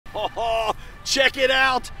Oh, check it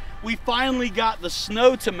out. We finally got the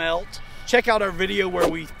snow to melt. Check out our video where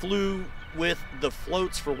we flew with the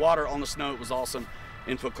floats for water on the snow. It was awesome.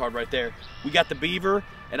 Info card right there. We got the Beaver,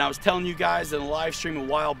 and I was telling you guys in a live stream a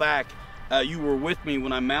while back, you were with me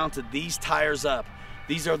when I mounted these tires up.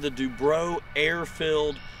 These are the Dubro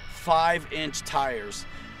air-filled 5-inch tires.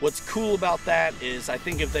 What's cool about that is I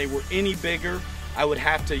think if they were any bigger, I would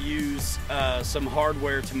have to use some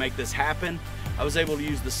hardware to make this happen. I was able to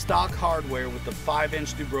use the stock hardware with the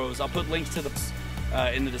 5-inch Dubros. I'll put links to the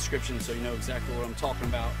in the description so you know exactly what I'm talking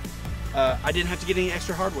about. I didn't have to get any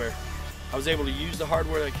extra hardware. I was able to use the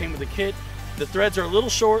hardware that came with the kit. The threads are a little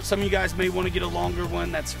short. Some of you guys may want to get a longer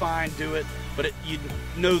one. That's fine, do it. But you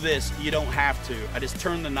know this, you don't have to. I just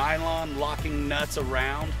turned the nylon locking nuts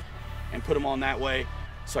around and put them on that way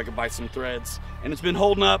so I could buy some threads. And it's been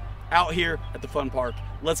holding up out here at the fun park.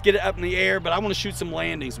 Let's get it up in the air, but I want to shoot some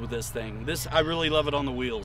landings with this thing. I really love it on the wheels.